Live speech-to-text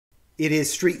It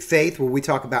is Street Faith, where we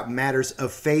talk about matters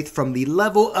of faith from the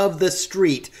level of the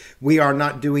street. We are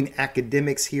not doing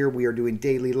academics here. We are doing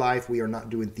daily life. We are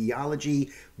not doing theology.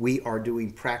 We are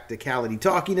doing practicality.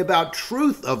 Talking about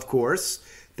truth, of course.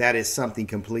 That is something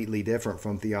completely different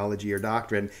from theology or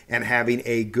doctrine, and having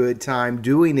a good time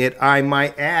doing it, I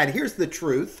might add. Here's the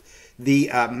truth, the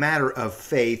matter of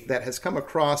faith that has come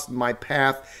across my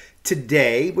path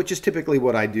today, which is typically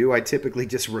what I do. I typically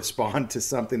just respond to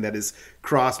something that has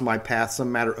crossed my path,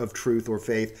 some matter of truth or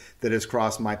faith that has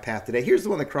crossed my path today. Here's the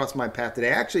one that crossed my path today.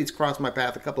 Actually, it's crossed my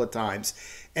path a couple of times,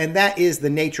 and that is the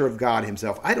nature of God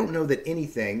himself. I don't know that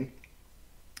anything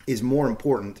is more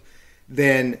important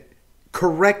than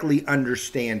correctly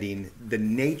understanding the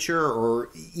nature, or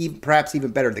even, perhaps even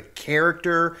better, the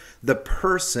character, the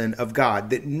person of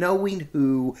God, that knowing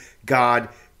who God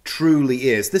truly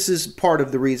is. This is part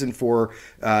of the reason for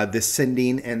the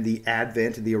sending and the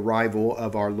advent, the arrival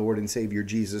of our Lord and Savior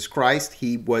Jesus Christ.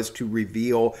 He was to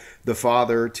reveal the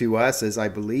Father to us, as I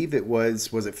believe it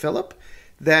was it Philip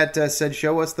that said,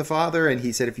 "Show us the Father," and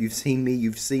he said, "If you've seen me,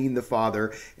 you've seen the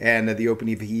Father." And the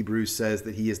opening of Hebrews says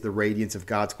that he is the radiance of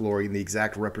God's glory and the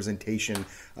exact representation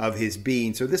of his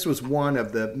being. So this was one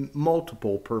of the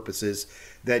multiple purposes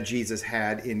that Jesus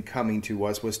had in coming to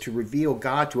us, was to reveal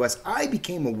God to us. I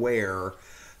became aware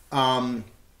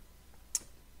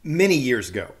many years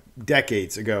ago,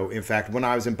 decades ago, in fact, when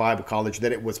I was in Bible college,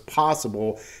 that it was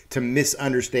possible to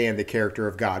misunderstand the character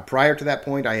of God. Prior to that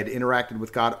point, I had interacted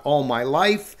with God all my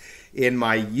life. In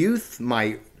my youth,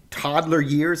 my toddler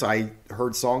years, I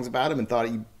heard songs about him and thought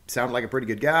he sounded like a pretty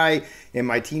good guy. In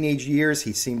my teenage years,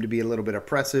 he seemed to be a little bit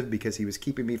oppressive because he was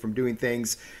keeping me from doing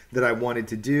things that I wanted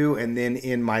to do. And then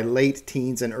in my late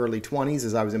teens and early 20s,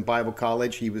 as I was in Bible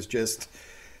college, he was just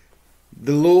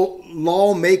the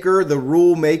lawmaker, the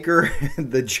rule maker,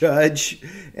 the judge,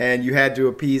 and you had to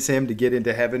appease him to get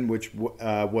into heaven, which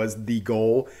was the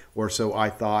goal, or so I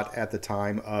thought at the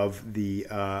time of the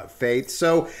faith.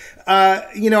 So,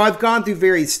 I've gone through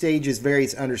various stages,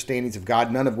 various understandings of God,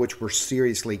 none of which were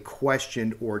seriously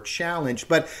questioned or challenged.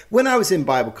 But when I was in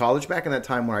Bible college, back in that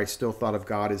time where I still thought of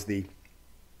God as the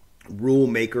rule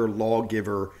maker,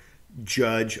 lawgiver,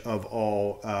 judge of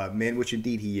all men, which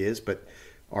indeed he is, but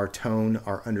our tone,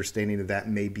 our understanding of that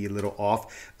may be a little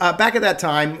off. Back at that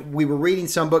time, we were reading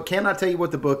some book. Cannot tell you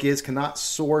what the book is. Cannot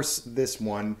source this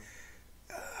one.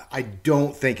 I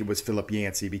don't think it was Philip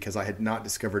Yancey, because I had not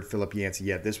discovered Philip Yancey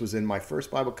yet. This was in my first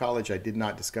Bible college. I did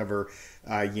not discover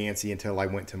Yancey until I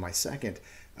went to my second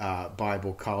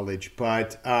Bible college.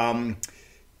 But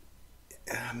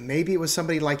maybe it was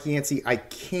somebody like Yancey. I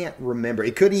can't remember.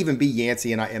 It could even be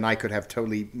Yancey, and I could have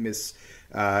totally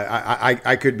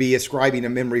I could be ascribing a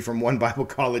memory from one Bible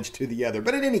college to the other.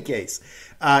 But in any case,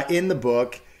 in the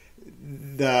book,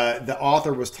 the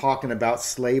author was talking about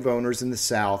slave owners in the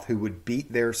South who would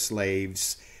beat their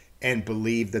slaves and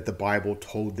believe that the Bible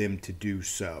told them to do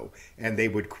so. And they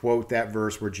would quote that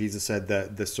verse where Jesus said,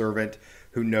 the servant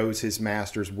who knows his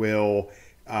master's will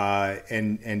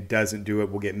and doesn't do it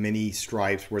will get many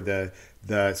stripes, where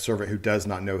the servant who does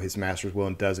not know his master's will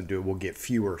and doesn't do it will get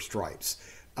fewer stripes.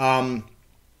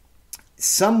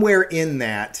 Somewhere in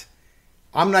that,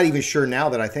 I'm not even sure now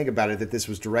that I think about it that this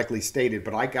was directly stated,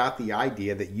 but I got the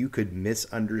idea that you could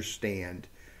misunderstand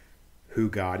who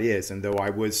God is. And though I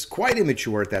was quite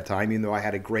immature at that time, even though I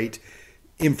had a great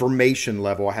information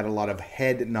level, I had a lot of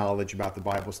head knowledge about the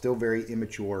Bible, still very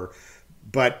immature.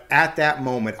 But at that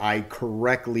moment, I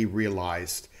correctly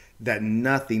realized that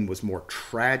nothing was more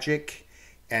tragic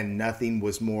and nothing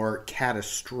was more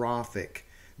catastrophic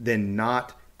than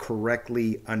not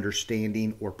correctly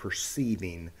understanding or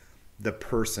perceiving the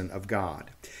person of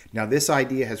God. Now, this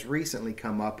idea has recently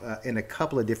come up in a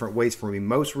couple of different ways for me.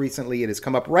 Most recently, it has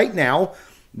come up right now,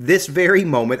 this very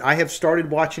moment. I have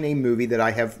started watching a movie that I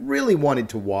have really wanted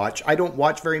to watch. I don't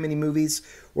watch very many movies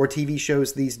or TV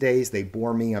shows these days. They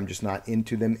bore me. I'm just not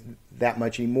into them that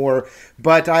much anymore.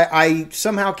 But I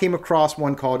somehow came across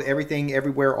one called Everything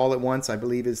Everywhere All at Once, I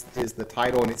believe is the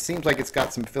title. And it seems like it's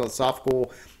got some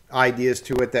philosophical ideas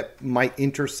to it that might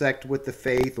intersect with the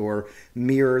faith or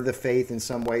mirror the faith in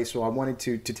some way. So I wanted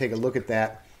to take a look at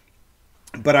that.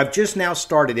 But I've just now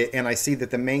started it, and I see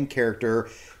that the main character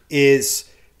is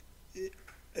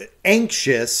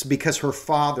anxious because her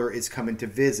father is coming to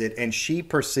visit, and she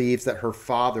perceives that her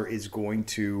father is going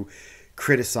to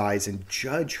criticize and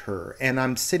judge her. And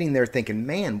I'm sitting there thinking,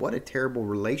 man, what a terrible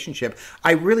relationship.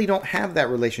 I really don't have that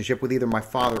relationship with either my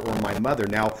father or my mother.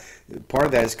 Now, part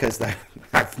of that is because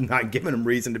I've not given them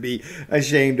reason to be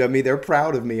ashamed of me. They're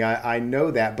proud of me. I know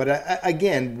that. But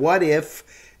again, what if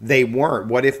they weren't?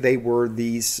 What if they were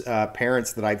these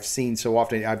parents that I've seen so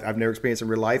often? I've never experienced in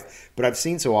real life, but I've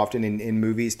seen so often in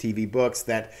movies, TV, books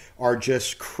that are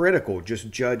just critical, just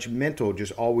judgmental,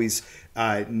 just always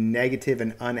negative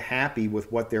and unhappy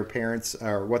with what their parents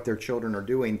or what their children are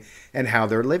doing and how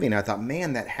they're living. I thought,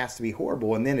 man, that has to be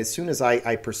horrible. And then as soon as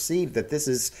I perceived that this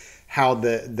is how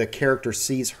the character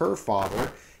sees her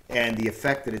father and the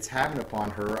effect that it's having upon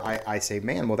her, I say,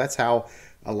 man, well, that's how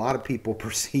a lot of people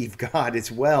perceive God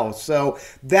as well. So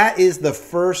that is the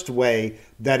first way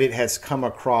that it has come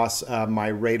across my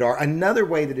radar. Another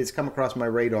way that it's come across my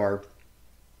radar,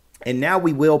 and now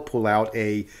we will pull out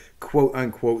a quote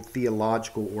unquote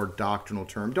theological or doctrinal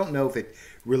term. Don't know if it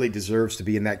really deserves to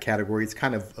be in that category. It's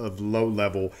kind of low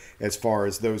level as far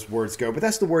as those words go, but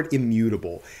that's the word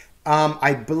immutable.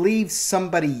 I believe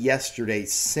somebody yesterday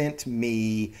sent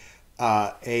me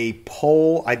a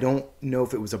poll. I don't know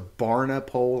if it was a Barna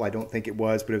poll. I don't think it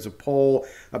was, but it was a poll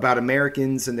about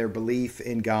Americans and their belief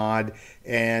in God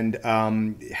and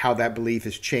how that belief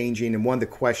is changing. And one of the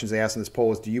questions they asked in this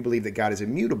poll is, do you believe that God is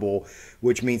immutable,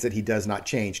 which means that he does not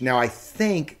change? Now, I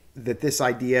think that this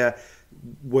idea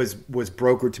was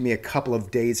brokered to me a couple of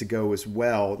days ago as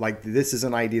well. Like, this is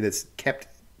an idea that's kept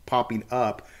popping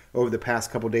up over the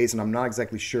past couple of days, and I'm not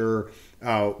exactly sure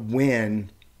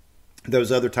when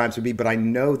those other times would be, but I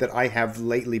know that I have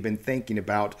lately been thinking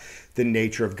about the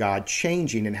nature of God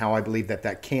changing and how I believe that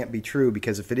that can't be true,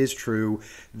 because if it is true,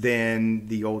 then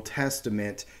the Old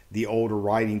Testament, the older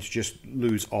writings, just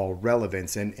lose all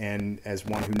relevance. And as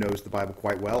one who knows the Bible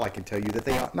quite well, I can tell you that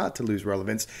they ought not to lose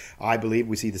relevance. I believe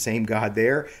we see the same God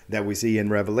there that we see in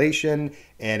Revelation,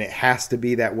 and it has to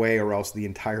be that way or else the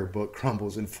entire book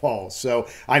crumbles and falls. So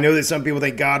I know that some people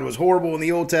think God was horrible in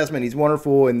the Old Testament. He's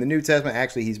wonderful in the New Testament.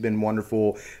 Actually, he's been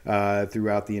wonderful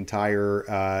throughout the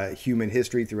entire human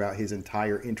history, throughout his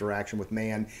entire interaction with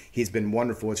man. He's been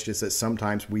wonderful. It's just that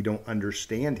sometimes we don't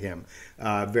understand him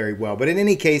very well. But in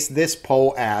any case, this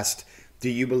poll asked, do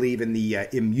you believe in the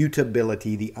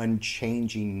immutability, the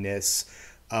unchangingness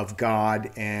of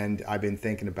God? And I've been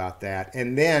thinking about that.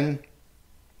 And then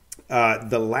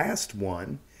the last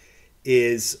one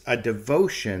is a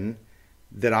devotion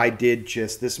that I did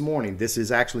just this morning. This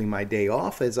is actually my day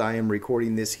off as I am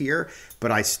recording this here, but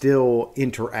I still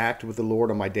interact with the Lord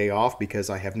on my day off because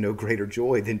I have no greater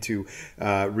joy than to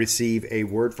receive a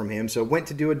word from him. So went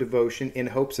to do a devotion in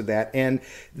hopes of that. And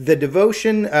the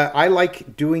devotion, I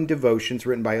like doing devotions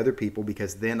written by other people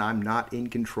because then I'm not in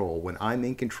control. When I'm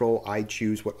in control, I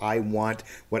choose what I want,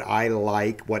 what I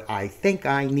like, what I think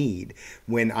I need.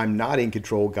 When I'm not in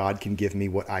control, God can give me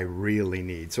what I really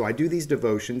need. So I do these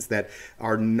devotions that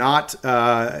are not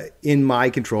in my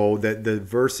control. The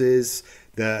verses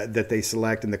that they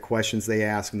select and the questions they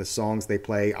ask and the songs they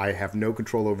play, I have no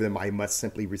control over them. I must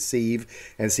simply receive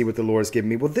and see what the Lord has given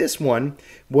me. Well, this one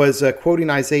was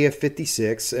quoting Isaiah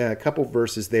 56, a couple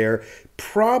verses there,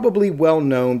 probably well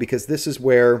known because this is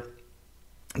where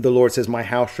the Lord says, my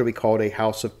house shall be called a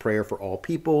house of prayer for all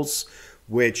peoples,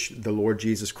 which the Lord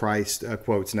Jesus Christ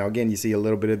quotes. Now, again, you see a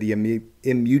little bit of the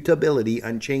immutability,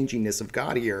 unchangingness of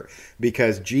God here,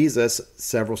 because Jesus,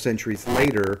 several centuries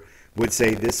later, would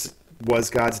say this was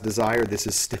God's desire. This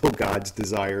is still God's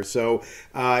desire. So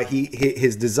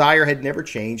his desire had never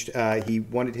changed. He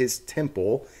wanted his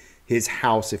temple, his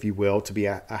house, if you will, to be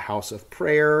a house of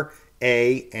prayer,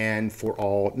 A, and for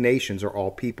all nations or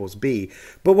all peoples, B.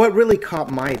 But what really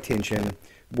caught my attention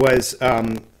was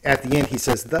at the end, he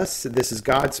says, thus, this is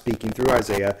God speaking through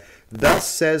Isaiah, thus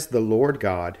says the Lord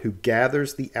God, who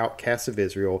gathers the outcasts of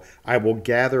Israel, I will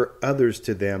gather others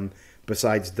to them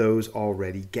besides those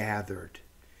already gathered.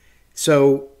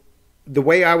 So the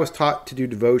way I was taught to do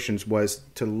devotions was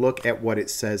to look at what it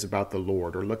says about the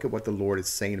Lord, or look at what the Lord is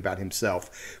saying about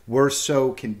himself. We're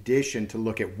so conditioned to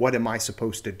look at what am I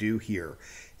supposed to do here?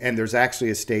 And there's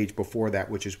actually a stage before that,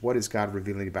 which is what is God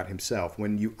revealing about himself?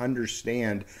 When you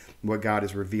understand what God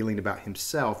is revealing about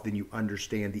himself, then you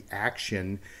understand the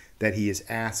action that he is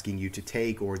asking you to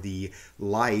take or the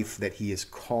life that he is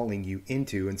calling you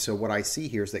into. And so what I see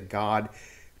here is that God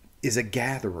is a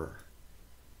gatherer.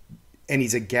 And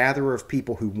he's a gatherer of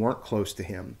people who weren't close to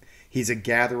him. He's a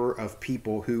gatherer of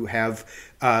people who have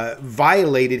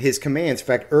violated his commands. In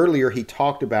fact, earlier he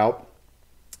talked about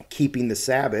keeping the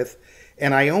Sabbath.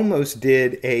 And I almost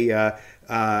did a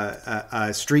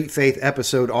Street Faith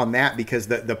episode on that because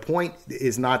the point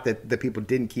is not that the people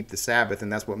didn't keep the Sabbath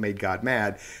and that's what made God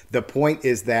mad. The point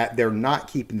is that they're not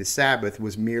keeping the Sabbath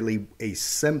was merely a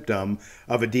symptom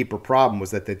of a deeper problem,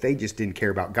 was that they just didn't care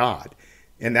about God.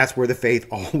 And that's where the faith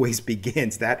always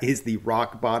begins. That is the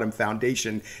rock bottom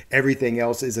foundation. Everything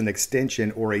else is an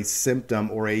extension or a symptom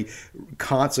or a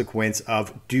consequence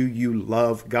of, do you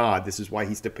love God? This is why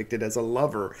he's depicted as a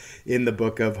lover in the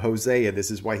book of Hosea.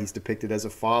 This is why he's depicted as a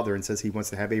father and says he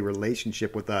wants to have a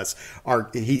relationship with us.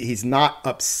 He's not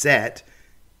upset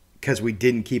because we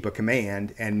didn't keep a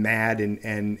command and mad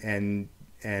and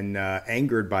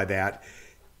angered by that.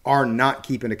 Our not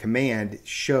keeping a command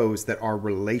shows that our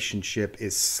relationship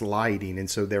is sliding. And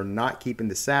so they're not keeping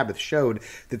the Sabbath showed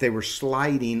that they were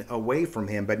sliding away from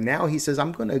him. But now he says,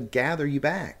 I'm going to gather you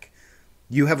back.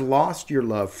 You have lost your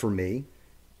love for me.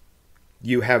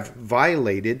 You have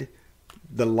violated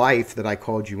the life that I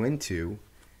called you into.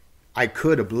 I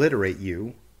could obliterate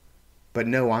you, but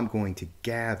no, I'm going to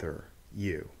gather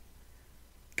you.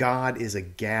 God is a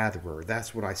gatherer.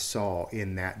 That's what I saw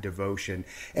in that devotion.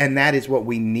 And that is what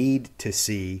we need to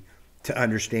see to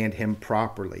understand him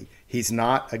properly. He's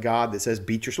not a God that says,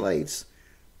 beat your slaves.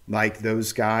 Like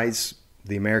those guys,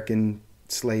 the American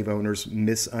slave owners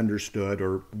misunderstood,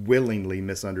 or willingly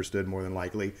misunderstood more than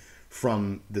likely,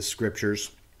 from the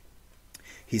scriptures.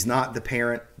 He's not the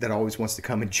parent that always wants to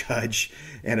come and judge,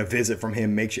 and a visit from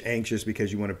him makes you anxious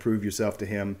because you want to prove yourself to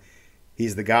him.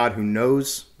 He's the God who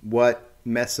knows what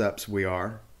mess ups we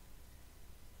are,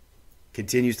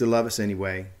 continues to love us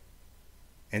anyway,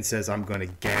 and says, I'm going to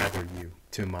gather you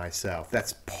to myself.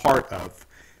 That's part of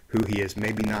who he is.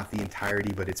 Maybe not the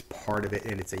entirety, but it's part of it,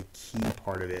 and it's a key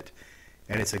part of it,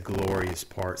 and it's a glorious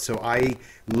part. So I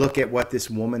look at what this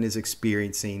woman is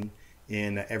experiencing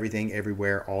in Everything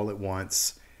Everywhere All at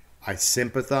Once. I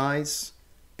sympathize,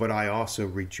 but I also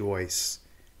rejoice,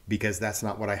 because that's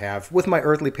not what I have with my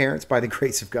earthly parents by the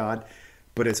grace of God.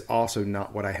 But it's also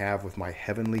not what I have with my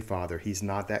Heavenly Father. He's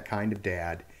not that kind of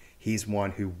dad. He's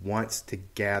one who wants to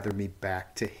gather me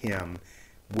back to him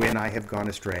when I have gone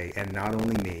astray. And not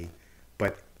only me,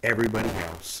 but everybody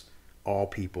else, all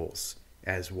peoples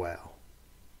as well.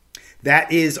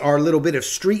 That is our little bit of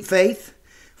street faith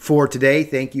for today.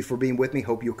 Thank you for being with me.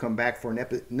 Hope you'll come back for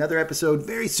another episode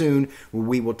very soon, where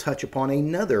we will touch upon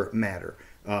another matter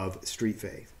of street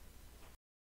faith.